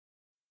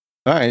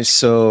Alright,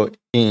 so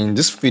in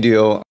this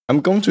video, I'm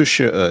going to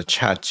share a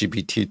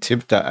ChatGPT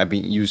tip that I've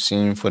been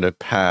using for the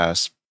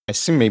past, I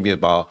think maybe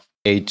about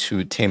 8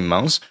 to 10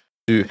 months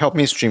to help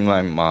me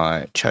streamline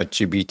my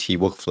ChatGPT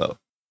workflow.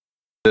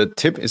 The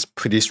tip is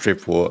pretty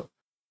straightforward.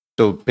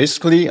 So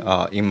basically,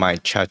 in my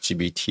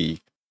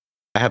ChatGPT,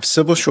 I have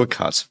several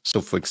shortcuts.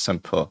 So for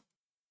example,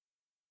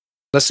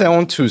 let's say I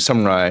want to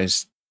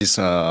summarize this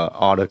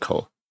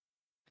article,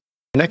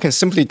 and I can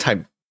simply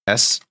type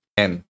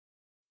SM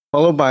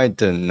followed by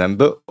the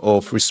number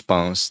of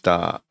response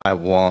that I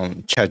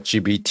want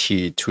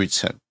ChatGPT to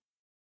return.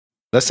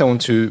 Let's say I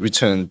want to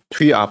return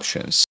 3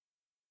 options.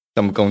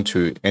 So I'm going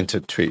to enter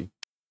 3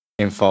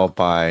 and followed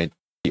by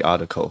the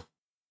article.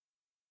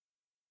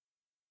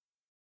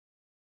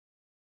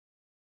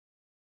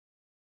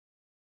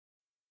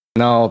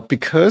 Now,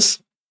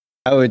 because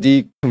I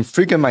already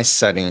configured my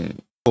setting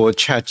for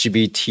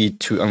ChatGPT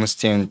to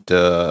understand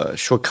the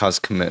shortcuts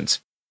commands,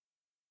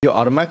 it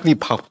automatically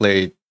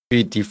populate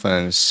 3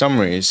 different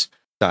summaries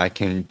that I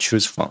can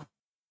choose from.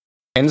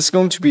 And it's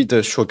going to be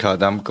the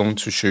shortcut that I'm going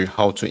to show you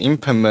how to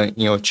implement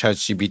in your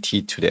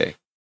ChatGPT today.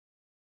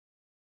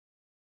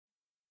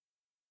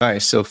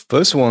 Alright, so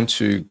first we want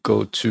to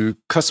go to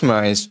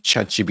Customize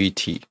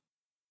ChatGPT.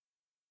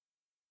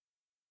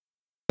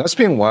 It's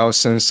been a while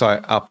since I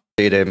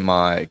updated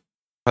my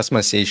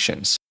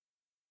customizations.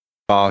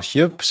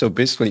 Here, so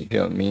basically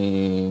here,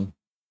 me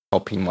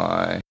copy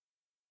my.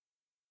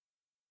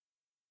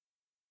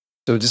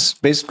 So this is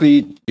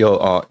basically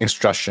your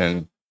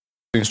instruction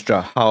to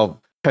instruct how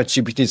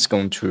ChatGPT is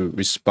going to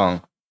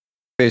respond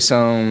based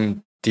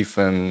on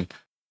different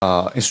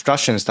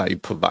instructions that you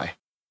provide.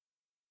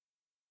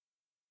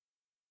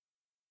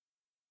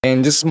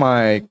 And this is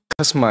my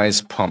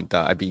customized prompt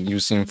that I've been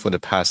using for the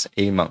past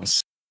 8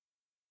 months.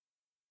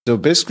 So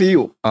basically,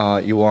 you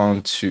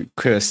want to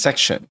create a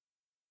section.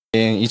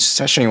 In each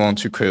section, you want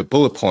to create a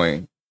bullet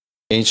point.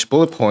 In each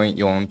bullet point,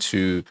 you want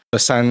to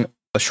assign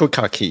a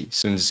shortcut key.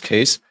 So in this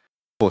case,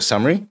 for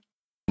summary,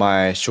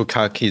 my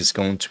shortcut key is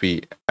going to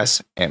be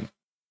SM,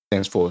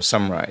 stands for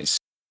summarize.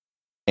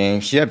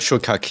 And here I have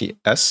shortcut key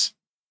S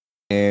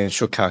and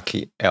shortcut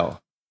key L.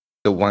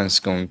 The one is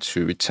going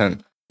to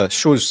return a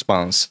short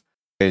response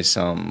based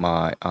on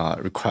my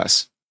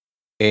request.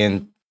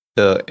 And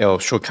the L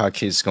shortcut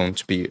key is going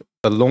to be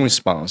a long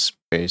response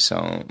based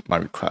on my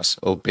request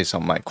or based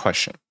on my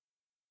question.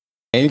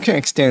 And you can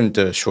extend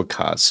the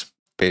shortcuts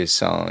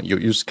based on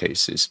your use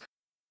cases.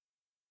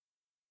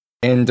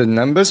 And the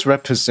numbers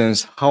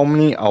represents how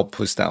many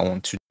outputs that I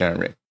want to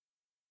generate.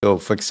 So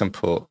for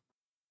example,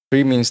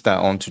 3 means that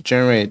I want to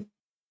generate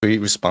 3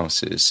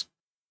 responses.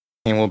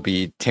 10 will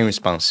be 10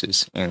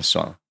 responses and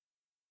so on.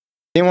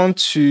 They want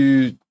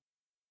to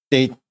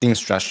state the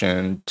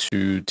instruction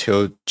to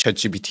tell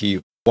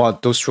ChatGPT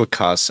what those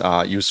shortcuts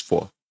are used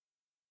for.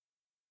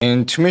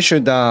 And to make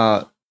sure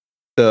that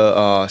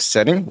the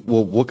setting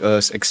will work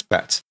as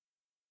expected,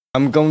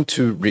 I'm going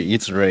to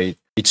reiterate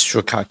each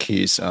shortcut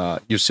key's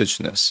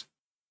usageness,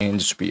 and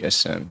this will be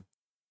SM.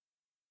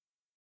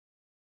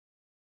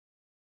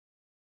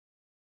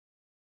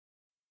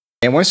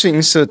 And once you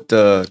insert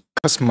the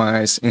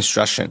customized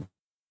instruction,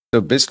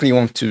 so basically you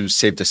want to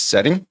save the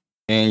setting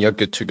and you're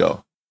good to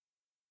go.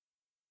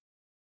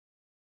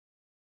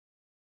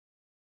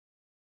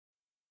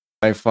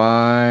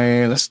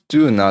 Let's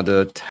do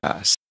another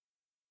task.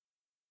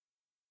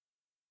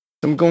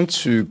 I'm going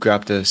to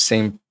grab the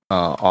same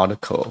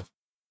article.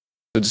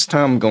 So this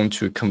time I'm going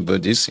to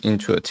convert this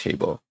into a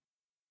table.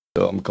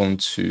 So I'm going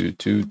to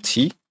do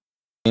T,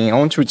 and I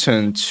want to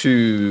return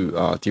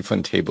 2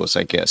 different tables,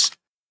 I guess.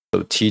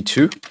 So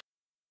T2,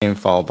 and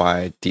followed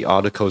by the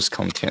article's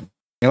content.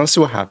 And let's see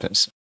what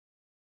happens.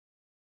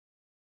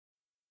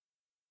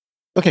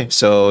 Okay,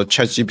 so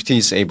ChatGPT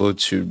is able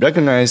to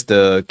recognize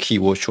the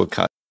keyword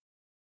shortcut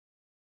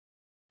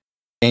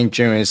and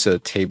generates a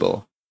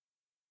table.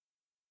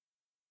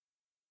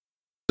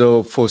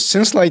 So for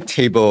things like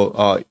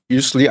table,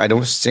 usually I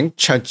don't think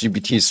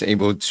ChatGPT is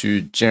able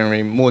to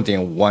generate more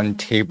than 1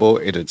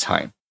 table at a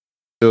time.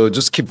 So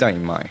just keep that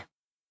in mind.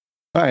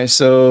 All right,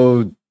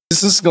 so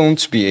this is going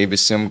to be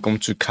everything I'm going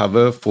to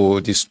cover for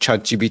this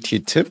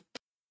ChatGPT tip.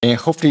 And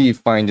hopefully you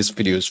find this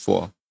video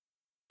useful.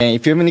 And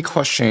if you have any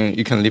questions,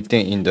 you can leave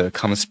them in the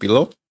comments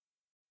below.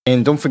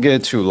 And don't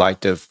forget to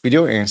like the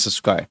video and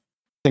subscribe.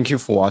 Thank you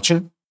for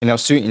watching, and I'll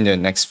see you in the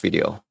next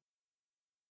video.